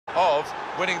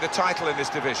winning the title in this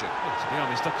division. Well, to be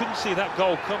honest, I couldn't see that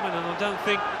goal coming, and I don't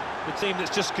think the team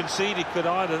that's just conceded could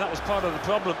either. That was part of the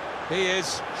problem. He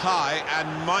is high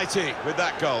and mighty with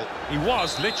that goal. He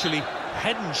was literally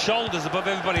head and shoulders above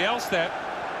everybody else there.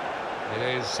 It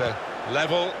is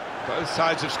level. Both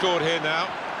sides have scored here now.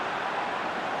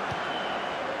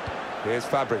 Here's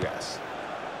Fabregas.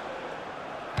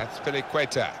 That's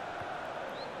Piliqueta.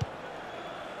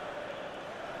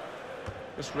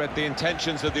 Just read the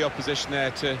intentions of the opposition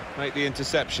there to make the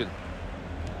interception.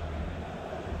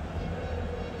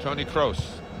 Toni Kroos.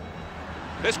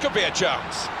 This could be a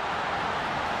chance.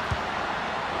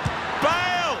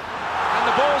 Bale! And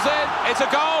the ball's in. It's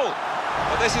a goal.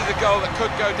 Well, this is a goal that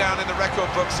could go down in the record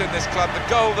books in this club. The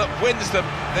goal that wins them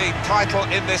the title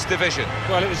in this division.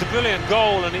 Well, it was a brilliant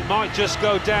goal, and it might just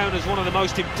go down as one of the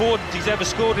most important he's ever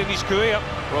scored in his career.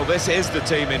 Well, this is the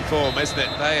team in form, isn't it?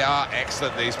 They are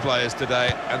excellent, these players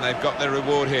today, and they've got their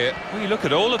reward here. Well, you look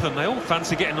at all of them, they all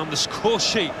fancy getting on the score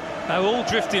sheet. They're all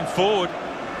drifting forward.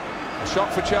 A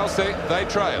shot for Chelsea, they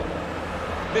trail.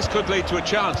 This could lead to a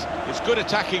chance. It's good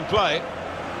attacking play.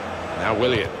 Now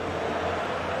Willian.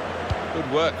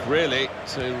 Good work, really,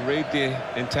 to read the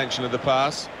intention of the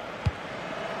pass.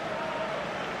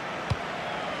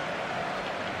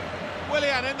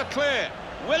 Willian in the clear.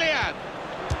 Willian!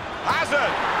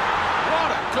 Hazard! What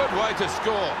a good way to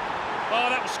score. Oh,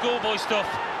 that was schoolboy stuff.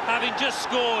 Having just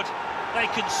scored, they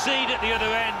concede at the other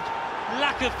end.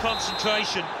 Lack of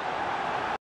concentration.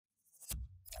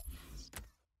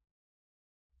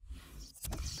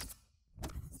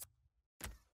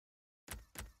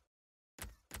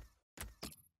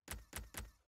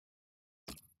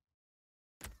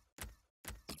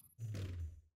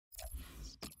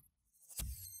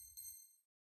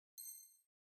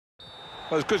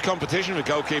 Well, there's good competition with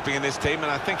goalkeeping in this team,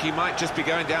 and I think he might just be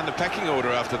going down the pecking order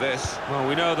after this. Well,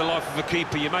 we know the life of a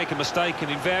keeper. You make a mistake, and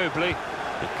invariably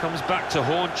it comes back to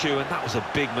haunt you, and that was a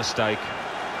big mistake.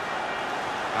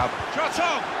 Shot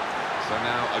on! So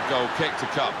now a goal kick to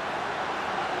come.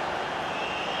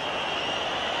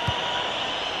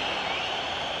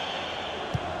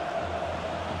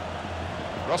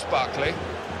 Ross Barkley.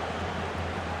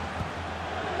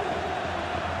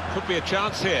 Could be a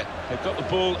chance here. They've got the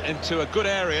ball into a good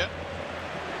area.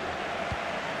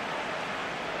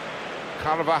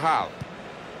 Carvajal.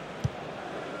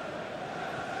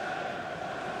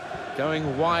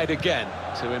 Going wide again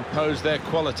to impose their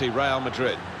quality, Real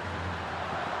Madrid.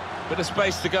 Bit of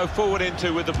space to go forward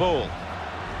into with the ball.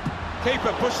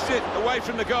 Keeper pushes it away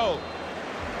from the goal.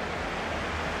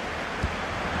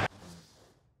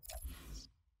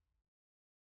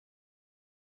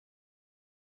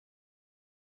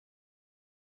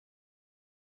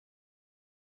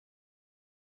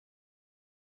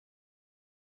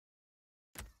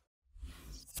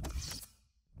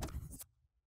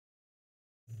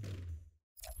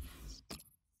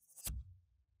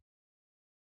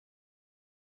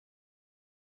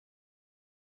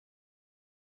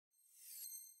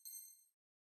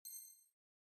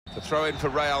 The throw in for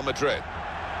Real Madrid.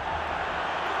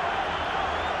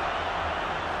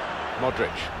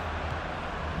 Mardrid.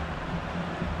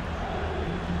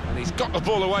 And he's got the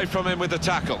ball away from him with the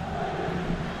tackle.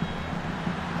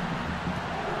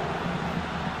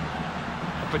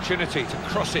 Opportunity to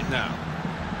cross it now.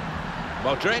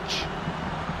 Modric.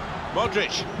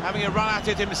 Modric having a run at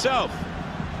it himself.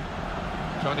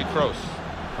 Toni Kroos.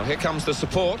 Well, here comes the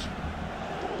support.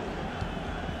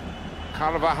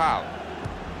 Carvajal.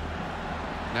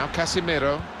 Now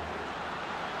Casemiro.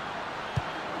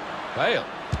 Bale.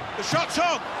 The shot's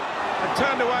on! And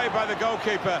turned away by the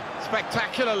goalkeeper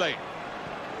spectacularly.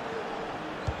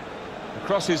 The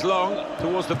cross is long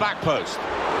towards the back post.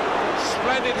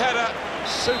 Splendid header,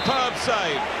 superb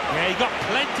save. Yeah, he got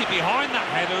plenty behind that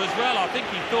header as well. I think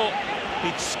he thought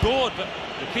he'd scored, but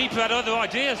the keeper had other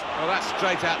ideas. Well, that's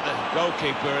straight at the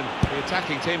goalkeeper, and the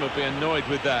attacking team will be annoyed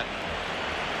with that.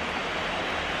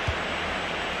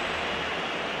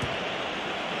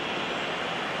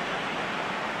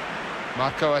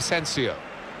 Marco Asensio.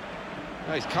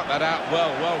 Oh, he's cut that out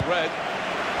well read.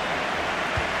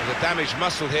 There's a damaged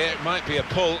muscle here. It might be a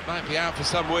pull, might be out for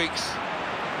some weeks.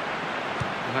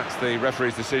 And that's the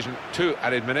referee's decision. 2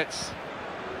 added minutes.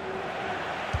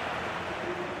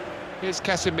 Here's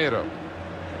Casemiro.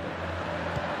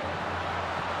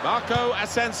 Marco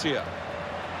Asensio.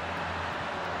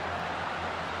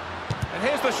 And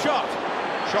here's the shot.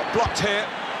 Shot blocked here.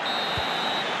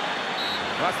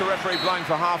 That's the referee blowing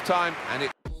for half-time, and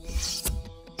it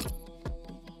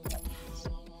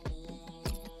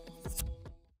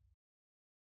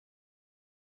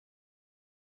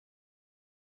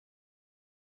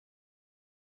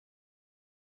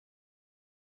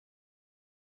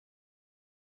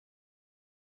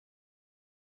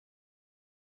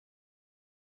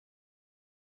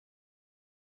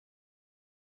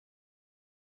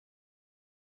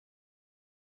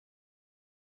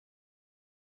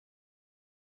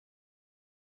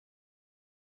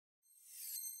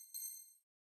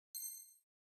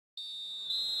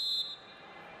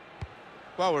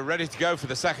Well, we're ready to go for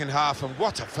the second half, and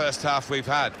what a first half we've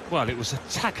had. Well, it was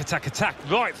attack,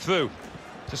 right through.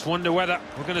 Just wonder whether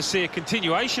we're going to see a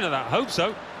continuation of that. Hope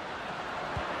so.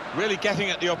 Really getting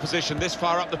at the opposition this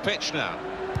far up the pitch now.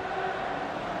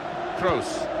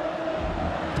 Kroos.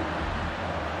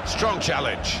 Strong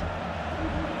challenge.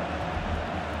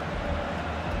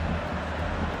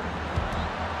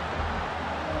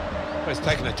 Well, he's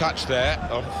taken a touch there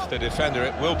off the defender.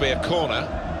 It will be a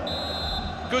corner.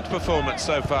 Good performance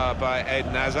so far by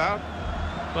Eden Hazard.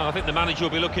 Well, I think the manager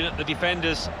will be looking at the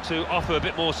defenders to offer a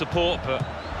bit more support, but...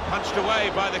 Punched away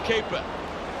by the keeper.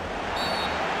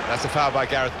 That's a foul by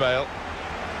Gareth Bale.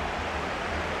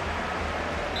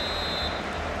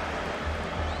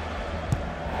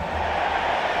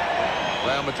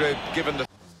 Real Madrid given the...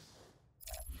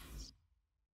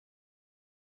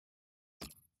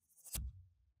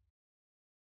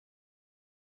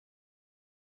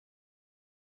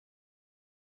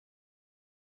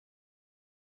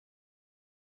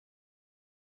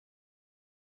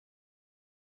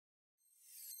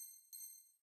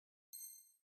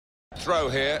 Throw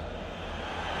here.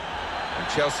 And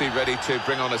Chelsea ready to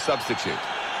bring on a substitute.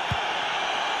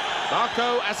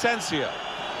 Marco Asensio.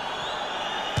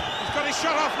 He's got his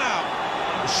shot off now.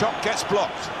 The shot gets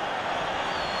blocked.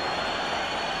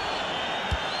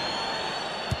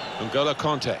 N'Golo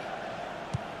Kanté.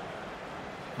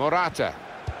 Morata.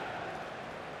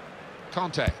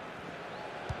 Kanté.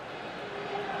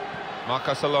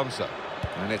 Marcos Alonso.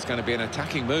 And it's going to be an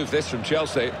attacking move, this, from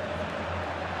Chelsea.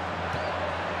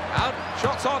 Out,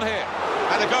 shots on here.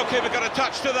 And the goalkeeper got a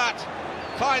touch to that.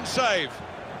 Fine save.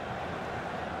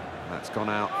 That's gone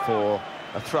out for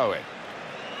a throw-in.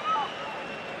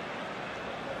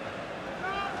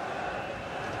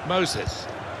 Moses.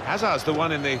 Hazard's the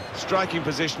one in the striking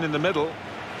position in the middle.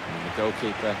 And the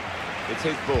goalkeeper, it's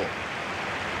his ball.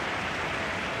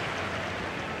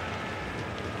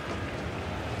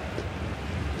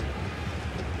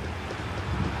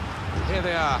 Here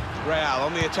they are, Real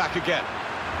on the attack again.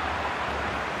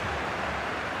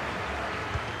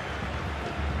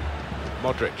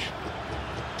 Mardrid.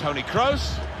 Toni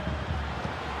Kroos.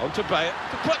 On to Bale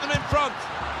to put them in front.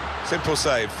 Simple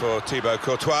save for Thibaut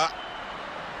Courtois.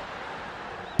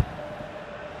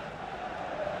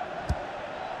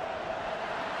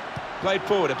 Played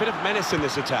forward, a bit of menace in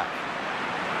this attack.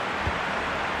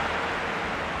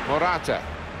 Morata.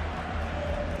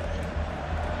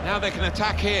 Now they can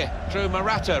attack here through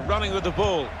Morata, running with the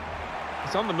ball.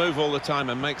 He's on the move all the time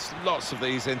and makes lots of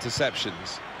these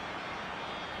interceptions.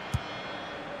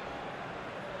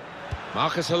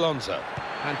 Marcos Alonso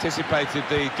anticipated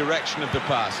the direction of the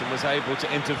pass and was able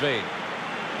to intervene.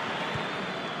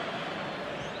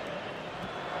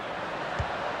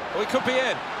 Oh, he could be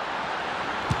in.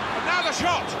 And now the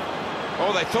shot!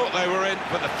 Oh, they thought they were in,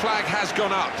 but the flag has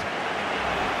gone up.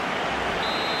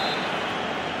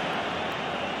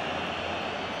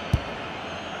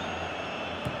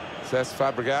 Cesc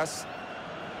Fabregas.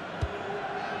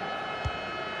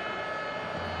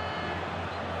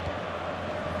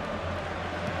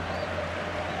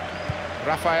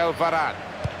 Rafael Varane.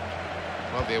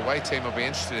 Well, the away team will be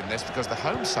interested in this because the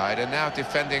home side are now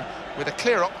defending with a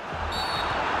clear-up.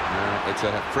 It's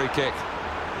a free kick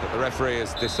that the referee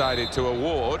has decided to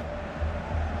award.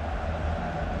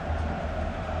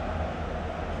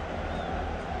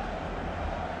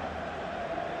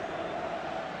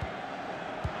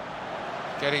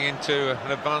 Getting into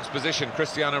an advanced position,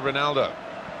 Cristiano Ronaldo.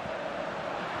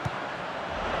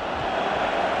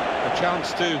 A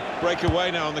chance to break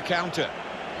away now on the counter.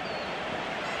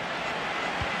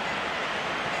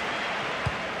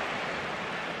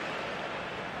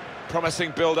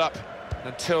 Promising build-up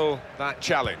until that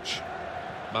challenge.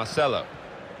 Marcelo.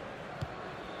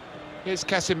 Here's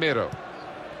Casemiro.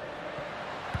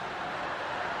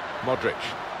 Modric.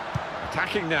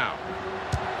 Attacking now.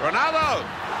 Ronaldo!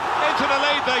 Into the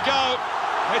lead they go.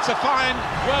 It's a fine,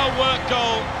 well-worked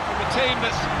goal from a team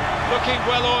that's looking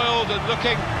well-oiled and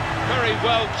looking very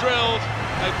well-drilled.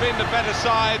 They've been the better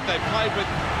side. They've played with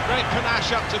great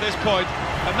panache up to this point,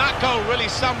 and that goal really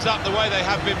sums up the way they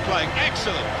have been playing.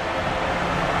 Excellent.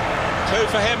 2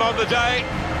 for him on the day,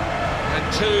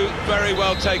 and 2 very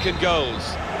well-taken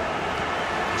goals.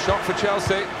 Shot for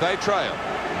Chelsea, they trail.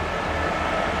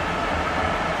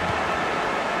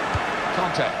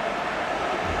 Kanté.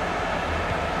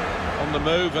 On the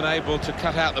move and able to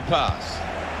cut out the pass.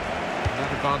 And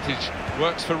that advantage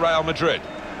works for Real Madrid.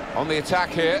 On the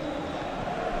attack here.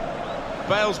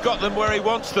 Bale's got them where he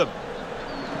wants them.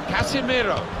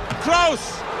 Casemiro.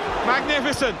 Kroos!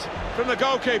 Magnificent from the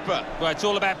goalkeeper. Well, it's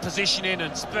all about positioning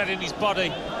and spreading his body.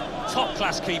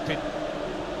 Top-class keeping.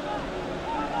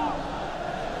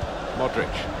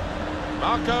 Modric.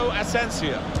 Marco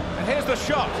Asensio. And here's the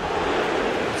shot.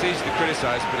 It's easy to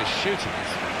criticise, but his shooting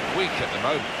is weak at the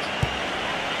moment.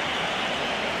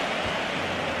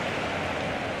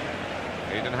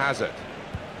 Eden Hazard.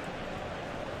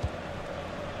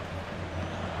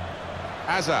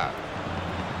 Hazard.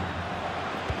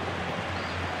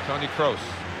 Toni Kroos.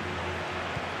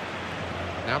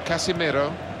 Now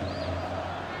Casemiro.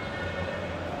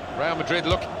 Real Madrid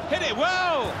look. Hit it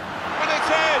well! And it's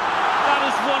in! That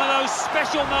is one of those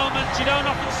special moments you don't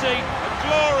often see. A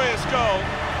glorious goal.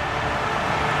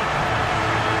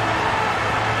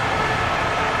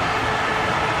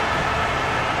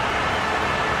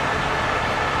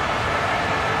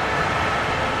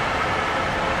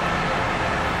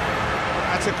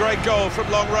 That's a great goal from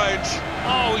long range.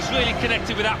 Oh, he's really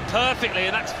connected with that perfectly,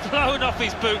 and that's flown off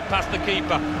his boot past the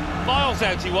keeper. Miles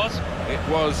out he was. It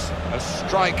was a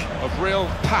strike of real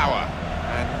power,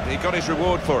 and he got his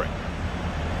reward for it.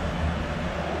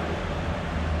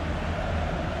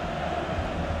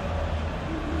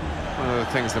 One of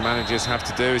the things the managers have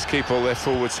to do is keep all their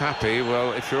forwards happy.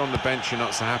 Well, if you're on the bench, you're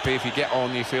not so happy. If you get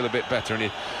on, you feel a bit better,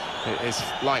 and it's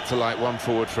like for like, one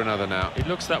forward for another now. It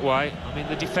looks that way. I mean,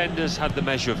 the defenders had the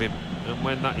measure of him, and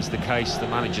when that is the case, the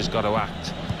manager's got to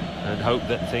act and hope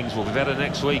that things will be better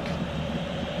next week.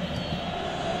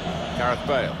 Gareth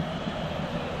Bale.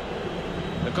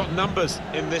 They've got numbers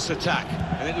in this attack,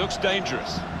 and it looks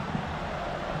dangerous.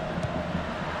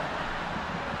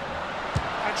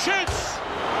 And shoots!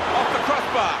 Off the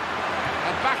crossbar,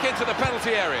 and back into the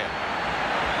penalty area.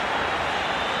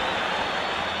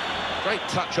 Great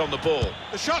touch on the ball.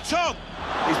 The shot's on!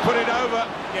 He's put it over.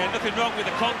 Yeah, nothing wrong with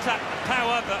the contact, the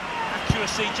power, but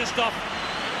accuracy just off.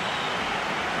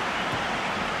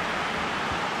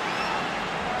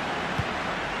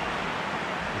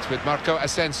 It's with Marco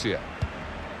Asensio.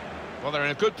 Well, they're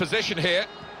in a good position here.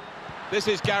 This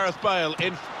is Gareth Bale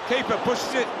in. Keeper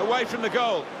pushes it away from the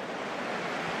goal.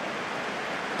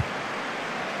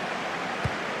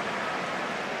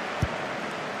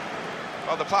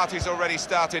 Well, the party's already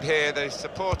started here. The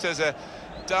supporters are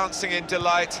dancing in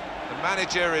delight. The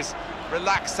manager is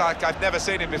relaxed like I've never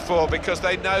seen him before, because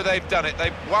they know they've done it.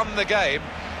 They've won the game,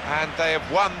 and they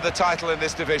have won the title in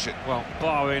this division. Well,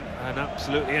 barring an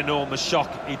absolutely enormous shock,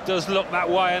 it does look that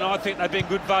way, and I think they've been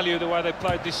good value the way they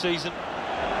played this season.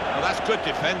 Well, that's good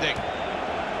defending.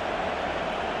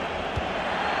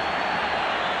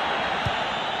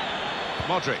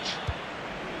 Modric.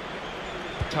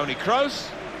 Toni Kroos.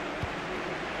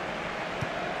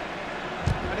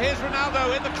 And here's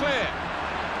Ronaldo in the clear.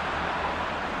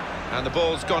 And the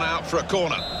ball's gone out for a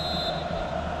corner.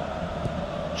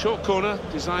 Short corner,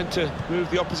 designed to move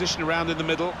the opposition around in the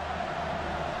middle.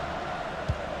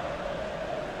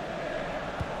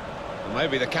 Well,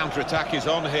 maybe the counter-attack is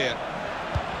on here.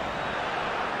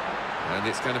 And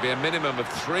it's going to be a minimum of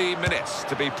 3 minutes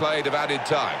to be played of added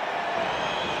time.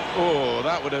 Oh,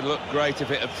 that would have looked great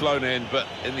if it had flown in, but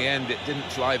in the end it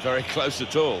didn't fly very close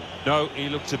at all. No, he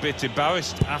looked a bit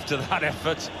embarrassed after that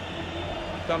effort.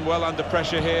 Done well under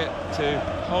pressure here to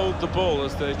hold the ball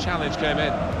as the challenge came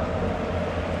in.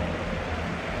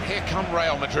 Here come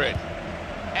Real Madrid.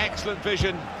 Excellent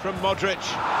vision from Modric.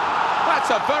 That's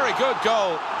a very good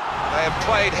goal. They have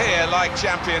played here like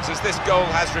champions, as this goal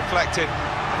has reflected,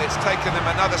 and it's taken them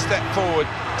another step forward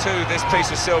to this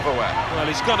piece of silverware. Well,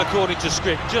 he's gone according to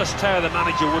script, just how the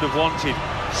manager would have wanted.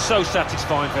 So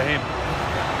satisfying for him.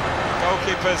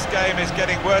 Goalkeeper's game is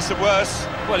getting worse and worse.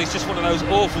 Well, it's just one of those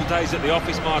awful days at the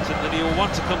office, Martin, and he'll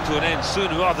want to come to an end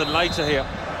sooner rather than later here.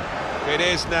 It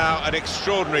is now an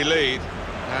extraordinary lead,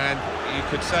 and you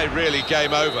could say really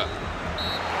game over.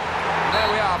 And there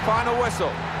we are, final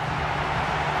whistle.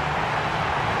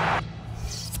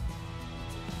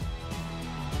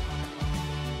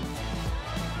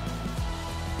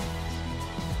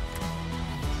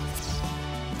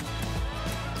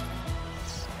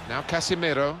 Now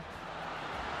Casemiro.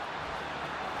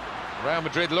 Real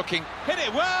Madrid looking. Hit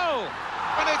it well!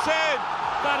 And it's in!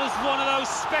 That is one of those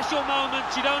special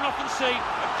moments you don't often see.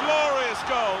 A glorious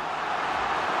goal.